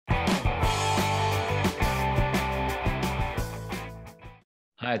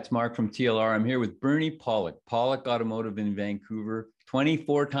Hi, it's Mark from TLR. I'm here with Bernie Pollock, Pollock Automotive in Vancouver.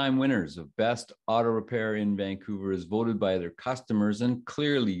 24-time winners of Best Auto Repair in Vancouver, is voted by their customers and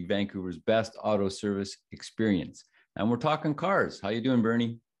clearly Vancouver's best auto service experience. And we're talking cars. How you doing,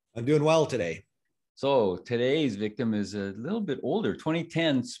 Bernie? I'm doing well today. So today's victim is a little bit older,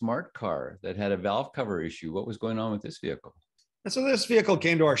 2010 smart car that had a valve cover issue. What was going on with this vehicle? And so this vehicle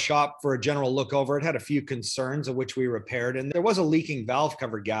came to our shop for a general look over. It had a few concerns of which we repaired, and there was a leaking valve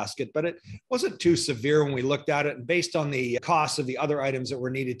cover gasket, but it wasn't too severe when we looked at it. And based on the cost of the other items that were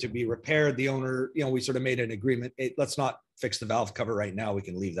needed to be repaired, the owner, we sort of made an agreement. Let's not fix the valve cover right now. We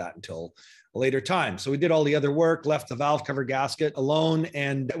can leave that until a later time. So we did all the other work, left the valve cover gasket alone,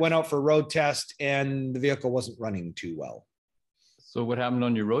 and went out for a road test, and the vehicle wasn't running too well. So what happened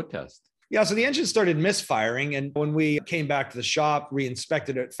on your road test? Yeah, so the engine started misfiring. And when we came back to the shop,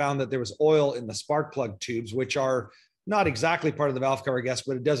 re-inspected it, found that there was oil in the spark plug tubes, which are not exactly part of the valve cover gasket,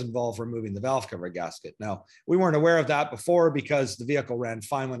 but it does involve removing the valve cover gasket. Now, we weren't aware of that before because the vehicle ran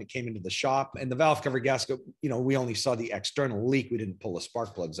fine when it came into the shop. And the valve cover gasket, we only saw the external leak. We didn't pull the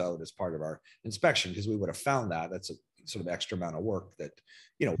spark plugs out as part of our inspection because we would have found that. That's a sort of extra amount of work that,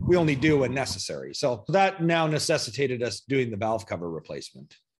 we only do when necessary. So that now necessitated us doing the valve cover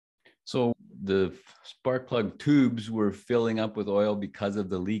replacement. So the spark plug tubes were filling up with oil because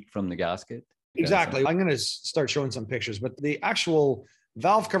of the leak from the gasket? Exactly. I'm going to start showing some pictures, but the actual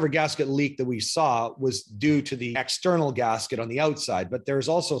valve cover gasket leak that we saw was due to the external gasket on the outside, but there's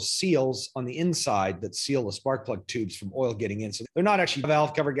also seals on the inside that seal the spark plug tubes from oil getting in. So they're not actually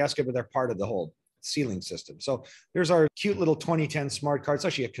valve cover gasket, but they're part of the whole sealing system. So there's our cute little 2010 smart car. It's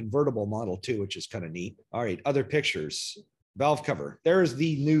actually a convertible model too, which is kind of neat. All right, other pictures. Valve cover. There's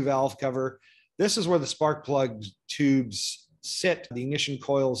the new valve cover. This is where the spark plug tubes sit. The ignition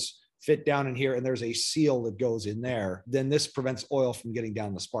coils fit down in here, and there's a seal that goes in there. Then this prevents oil from getting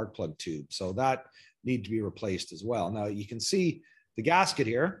down the spark plug tube. So that needs to be replaced as well. Now you can see the gasket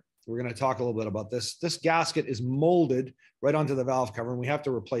here. We're going to talk a little bit about this. This gasket is molded right onto the valve cover, and we have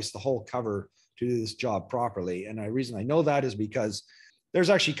to replace the whole cover to do this job properly. And the reason I know that is because there's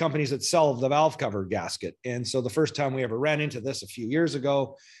actually companies that sell the valve cover gasket. And so the first time we ever ran into this a few years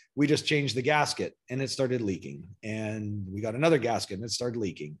ago, we just changed the gasket and it started leaking. And we got another gasket and it started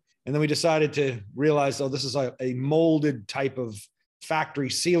leaking. And then we decided to realize, this is a molded type of factory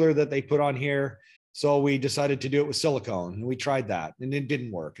sealer that they put on here. So we decided to do it with silicone, and we tried that and it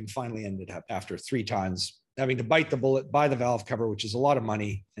didn't work. And finally ended up after 3 times having to bite the bullet, buy the valve cover, which is a lot of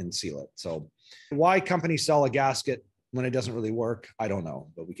money, and seal it. So why companies sell a gasket when it doesn't really work, I don't know,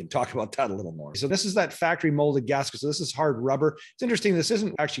 but we can talk about that a little more. So this is that factory molded gasket. So this is hard rubber. It's interesting. This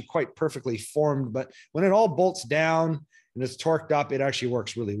isn't actually quite perfectly formed, but when it all bolts down and it's torqued up, it actually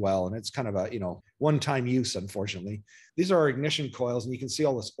works really well. And it's kind of a, one-time use, unfortunately. These are our ignition coils, and you can see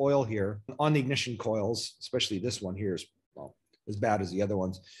all this oil here on the ignition coils, especially this one here is, as bad as the other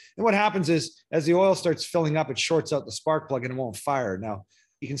ones. And what happens is as the oil starts filling up, it shorts out the spark plug and it won't fire. Now,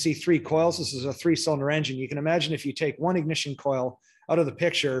 you can see 3 coils. This is a 3-cylinder engine. You can imagine if you take one ignition coil out of the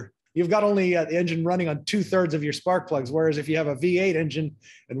picture, you've got only the engine running on 2/3 of your spark plugs. Whereas if you have a V8 engine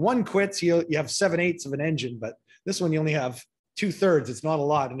and one quits, you have 7/8 of an engine. But this one, you only have 2/3. It's not a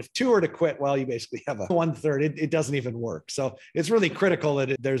lot. And if 2 are to quit, well, you basically have a 1/3. It doesn't even work. So it's really critical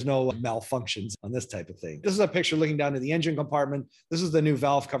that there's no malfunctions on this type of thing. This is a picture looking down to the engine compartment. This is the new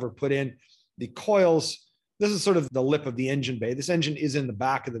valve cover put in. The coils, this is sort of the lip of the engine bay. This engine is in the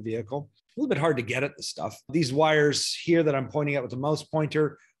back of the vehicle. A little bit hard to get at this stuff. These wires here that I'm pointing at with the mouse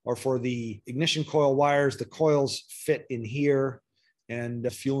pointer are for the ignition coil wires. The coils fit in here, and the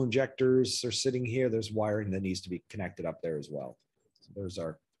fuel injectors are sitting here. There's wiring that needs to be connected up there as well. So there's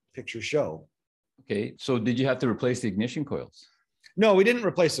our picture show. Okay, so did you have to replace the ignition coils? No, we didn't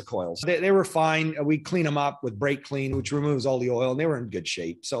replace the coils. They were fine. We clean them up with brake clean, which removes all the oil, and they were in good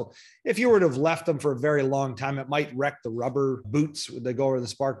shape. So if you were to have left them for a very long time, it might wreck the rubber boots that go over the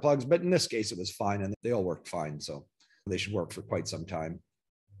spark plugs. But in this case, it was fine, and they all worked fine. So they should work for quite some time.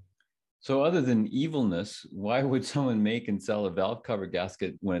 So other than evilness, why would someone make and sell a valve cover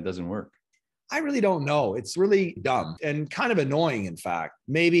gasket when it doesn't work? I really don't know. It's really dumb and kind of annoying, in fact.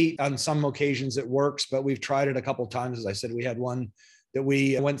 Maybe on some occasions it works, but we've tried it a couple of times. As I said, we had one that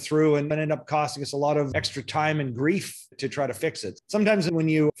we went through and ended up costing us a lot of extra time and grief to try to fix it. Sometimes when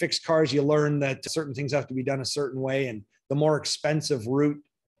you fix cars, you learn that certain things have to be done a certain way, and the more expensive route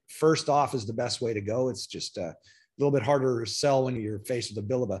first off is the best way to go. It's just a little bit harder to sell when you're faced with a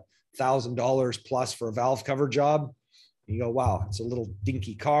bill of $1,000 plus for a valve cover job. You go, wow, it's a little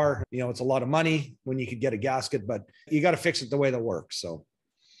dinky car. It's a lot of money when you could get a gasket, but you got to fix it the way that works. So,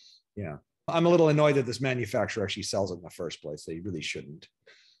 yeah. I'm a little annoyed that this manufacturer actually sells it in the first place. They really shouldn't.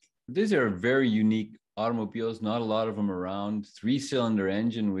 These are very unique automobiles, not a lot of them around. 3-cylinder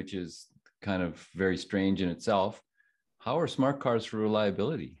engine, which is kind of very strange in itself. How are smart cars for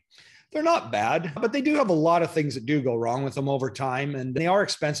reliability? They're not bad, but they do have a lot of things that do go wrong with them over time. And they are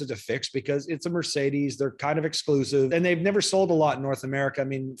expensive to fix because it's a Mercedes. They're kind of exclusive and they've never sold a lot in North America. I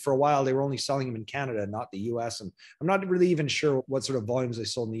mean, for a while, they were only selling them in Canada, not the US. And I'm not really even sure what sort of volumes they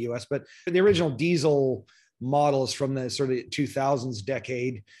sold in the US, but the original diesel models from the sort of 2000s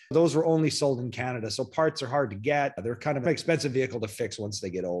decade, those were only sold in Canada. So parts are hard to get. They're kind of an expensive vehicle to fix once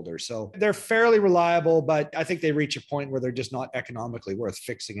they get older. So they're fairly reliable, but I think they reach a point where they're just not economically worth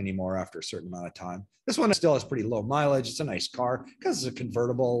fixing anymore after a certain amount of time. This one still has pretty low mileage. It's a nice car because it's a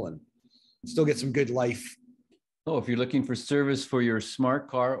convertible and still get some good life. Oh, if you're looking for service for your smart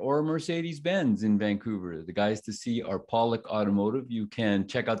car or Mercedes-Benz in Vancouver, the guys to see are Pollock Automotive. You can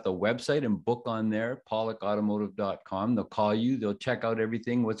check out the website and book on there, pollockautomotive.com. They'll call you. They'll check out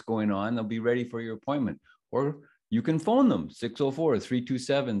everything, what's going on. They'll be ready for your appointment. Or you can phone them,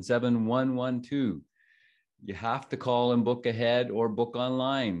 604-327-7112. You have to call and book ahead or book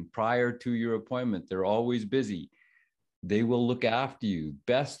online prior to your appointment. They're always busy. They will look after you.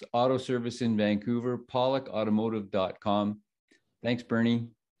 Best auto service in Vancouver, pollockautomotive.com. Thanks, Bernie.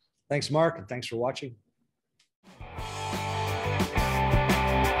 Thanks, Mark, and thanks for watching.